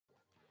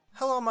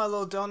Hello my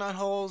little donut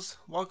holes,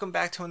 welcome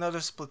back to another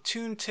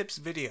Splatoon tips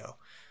video.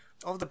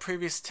 All of the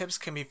previous tips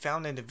can be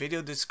found in the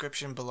video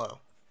description below.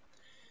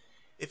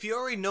 If you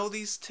already know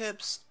these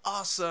tips,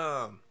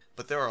 awesome!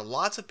 But there are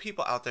lots of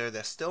people out there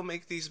that still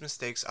make these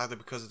mistakes either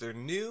because they're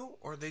new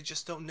or they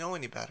just don't know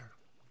any better.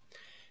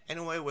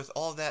 Anyway, with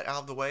all that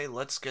out of the way,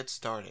 let's get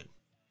started.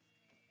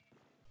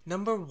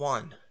 Number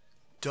 1.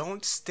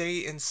 Don't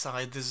stay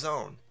inside the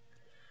zone.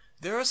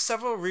 There are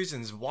several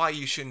reasons why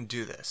you shouldn't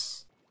do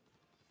this.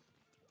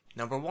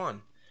 Number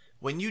 1.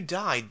 When you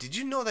die, did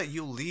you know that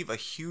you'll leave a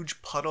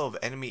huge puddle of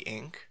enemy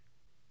ink?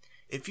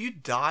 If you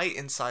die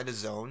inside a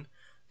zone,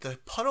 the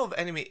puddle of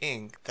enemy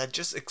ink that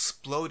just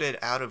exploded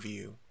out of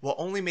you will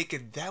only make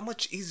it that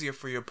much easier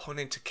for your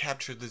opponent to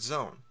capture the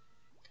zone.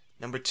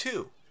 Number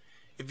 2.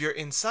 If you're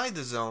inside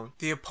the zone,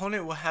 the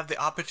opponent will have the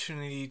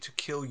opportunity to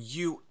kill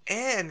you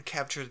and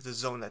capture the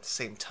zone at the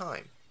same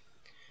time.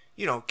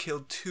 You know,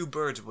 kill two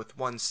birds with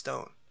one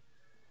stone.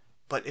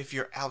 But if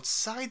you're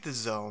outside the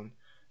zone,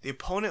 the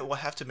opponent will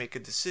have to make a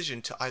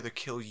decision to either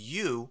kill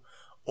you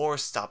or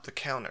stop the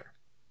counter.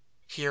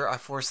 Here I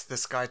forced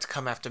this guy to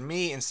come after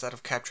me instead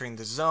of capturing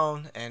the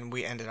zone, and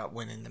we ended up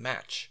winning the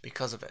match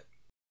because of it.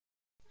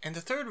 And the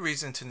third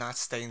reason to not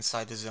stay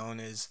inside the zone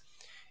is,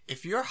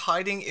 if you're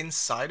hiding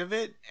inside of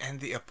it and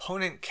the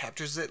opponent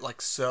captures it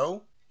like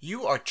so,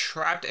 you are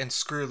trapped and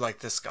screwed like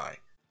this guy.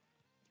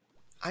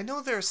 I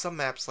know there are some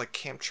maps like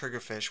Camp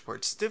Triggerfish where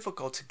it's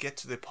difficult to get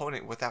to the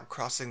opponent without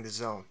crossing the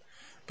zone.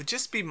 But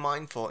just be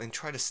mindful and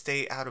try to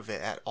stay out of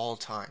it at all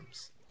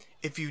times.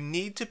 If you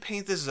need to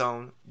paint the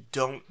zone,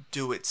 don't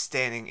do it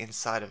standing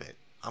inside of it.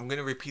 I'm going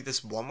to repeat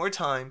this one more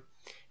time.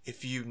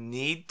 If you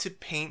need to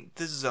paint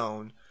the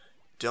zone,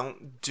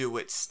 don't do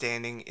it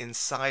standing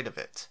inside of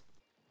it.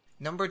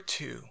 Number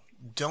 2.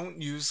 Don't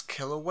use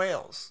killer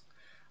whales.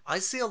 I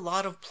see a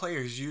lot of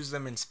players use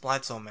them in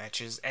Splat Zone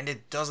matches and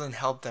it doesn't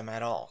help them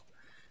at all.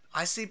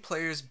 I see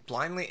players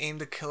blindly aim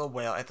the killer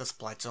whale at the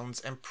Splat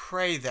Zones and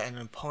pray that an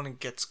opponent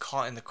gets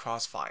caught in the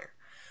crossfire,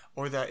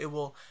 or that it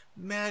will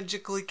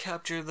magically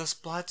capture the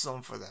Splat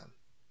Zone for them.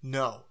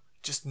 No,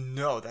 just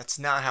no, that's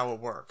not how it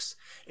works.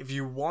 If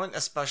you want a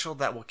special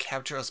that will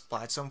capture a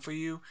Splat Zone for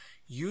you,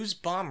 use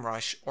Bomb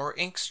Rush or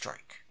Ink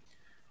Strike.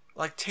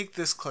 Like take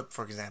this clip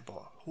for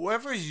example.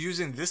 Whoever is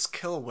using this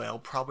killer whale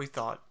probably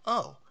thought,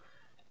 oh,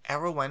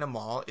 Arowana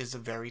Mall is a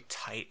very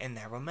tight and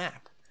narrow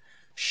map.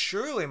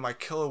 Surely my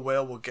killer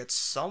whale will get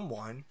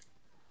someone.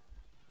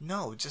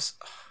 No,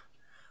 just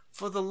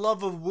for the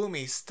love of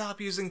Woomy, stop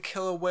using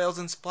killer whales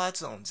in Splat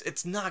Zones.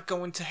 It's not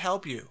going to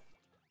help you.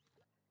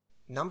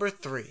 Number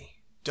 3.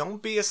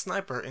 Don't be a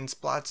sniper in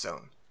Splat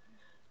Zone.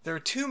 There are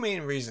two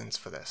main reasons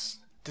for this.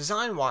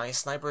 Design-wise,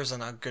 snipers are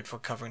not good for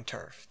covering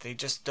turf. They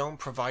just don't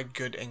provide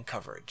good ink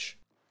coverage.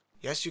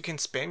 Yes, you can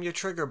spam your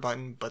trigger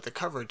button, but the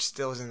coverage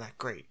still isn't that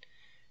great.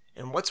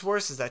 And what's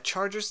worse is that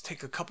chargers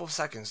take a couple of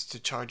seconds to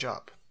charge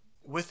up,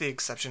 with the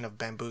exception of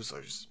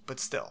bamboozlers, but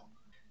still.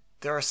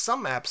 There are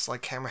some maps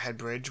like Hammerhead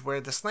Bridge where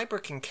the sniper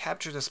can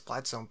capture the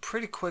Splat Zone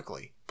pretty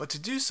quickly, but to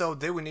do so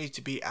they would need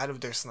to be out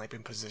of their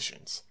sniping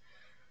positions.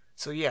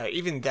 So yeah,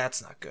 even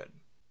that's not good.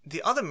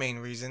 The other main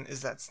reason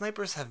is that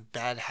snipers have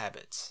bad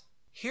habits.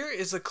 Here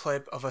is a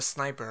clip of a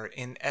sniper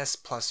in S+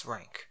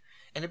 rank,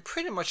 and it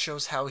pretty much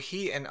shows how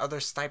he and other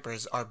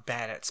snipers are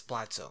bad at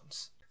Splat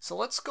Zones. So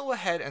let's go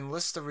ahead and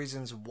list the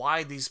reasons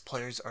why these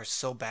players are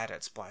so bad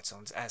at Splat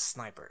Zones as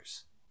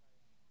snipers.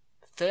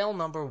 Fail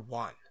number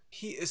 1.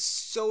 He is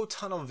so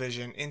tunnel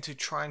vision into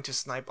trying to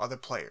snipe other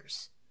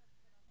players.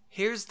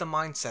 Here's the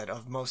mindset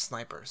of most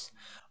snipers.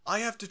 I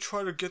have to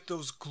try to get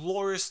those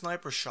glorious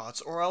sniper shots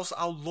or else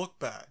I'll look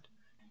bad.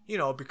 You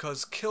know,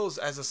 because kills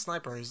as a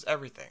sniper is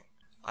everything.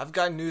 I've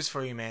got news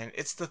for you, man.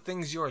 It's the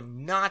things you're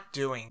not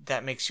doing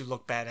that makes you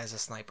look bad as a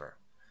sniper.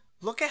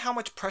 Look at how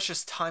much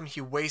precious time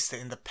he wasted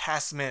in the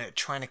past minute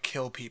trying to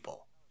kill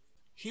people.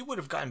 He would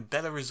have gotten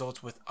better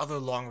results with other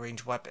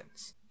long-range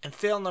weapons. And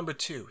fail number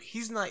 2,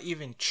 he's not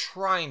even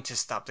trying to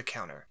stop the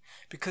counter,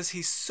 because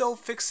he's so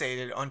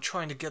fixated on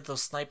trying to get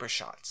those sniper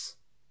shots.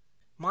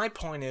 My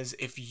point is,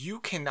 if you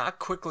cannot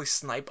quickly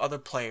snipe other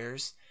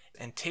players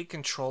and take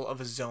control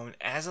of a zone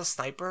as a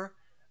sniper,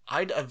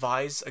 I'd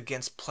advise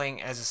against playing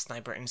as a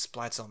sniper in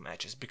Splat Zone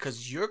matches,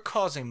 because you're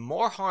causing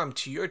more harm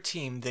to your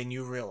team than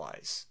you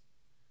realize.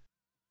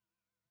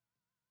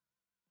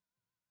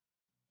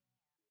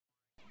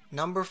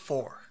 Number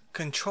 4.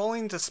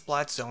 Controlling the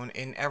Splat Zone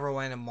in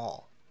Arowana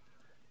Mall.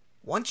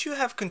 Once you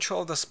have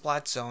control of the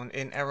Splat Zone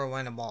in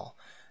Arowana Mall,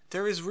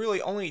 there is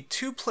really only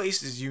two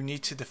places you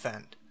need to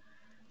defend.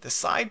 The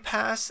side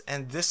pass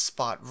and this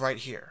spot right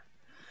here.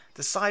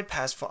 The side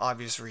pass for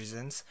obvious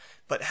reasons,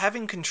 but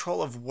having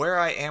control of where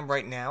I am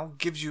right now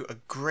gives you a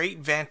great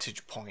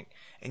vantage point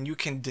and you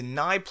can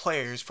deny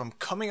players from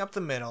coming up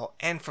the middle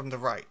and from the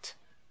right.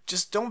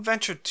 Just don't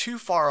venture too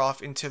far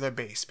off into their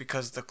base,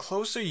 because the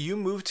closer you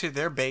move to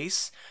their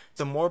base,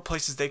 the more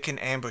places they can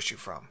ambush you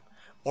from.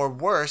 Or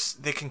worse,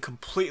 they can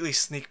completely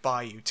sneak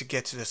by you to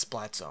get to the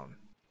Splat Zone.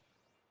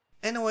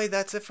 Anyway,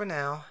 that's it for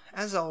now.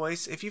 As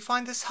always, if you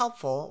find this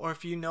helpful or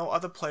if you know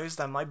other players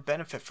that might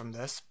benefit from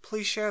this,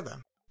 please share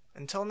them.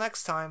 Until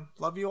next time,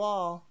 love you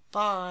all.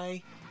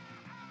 Bye.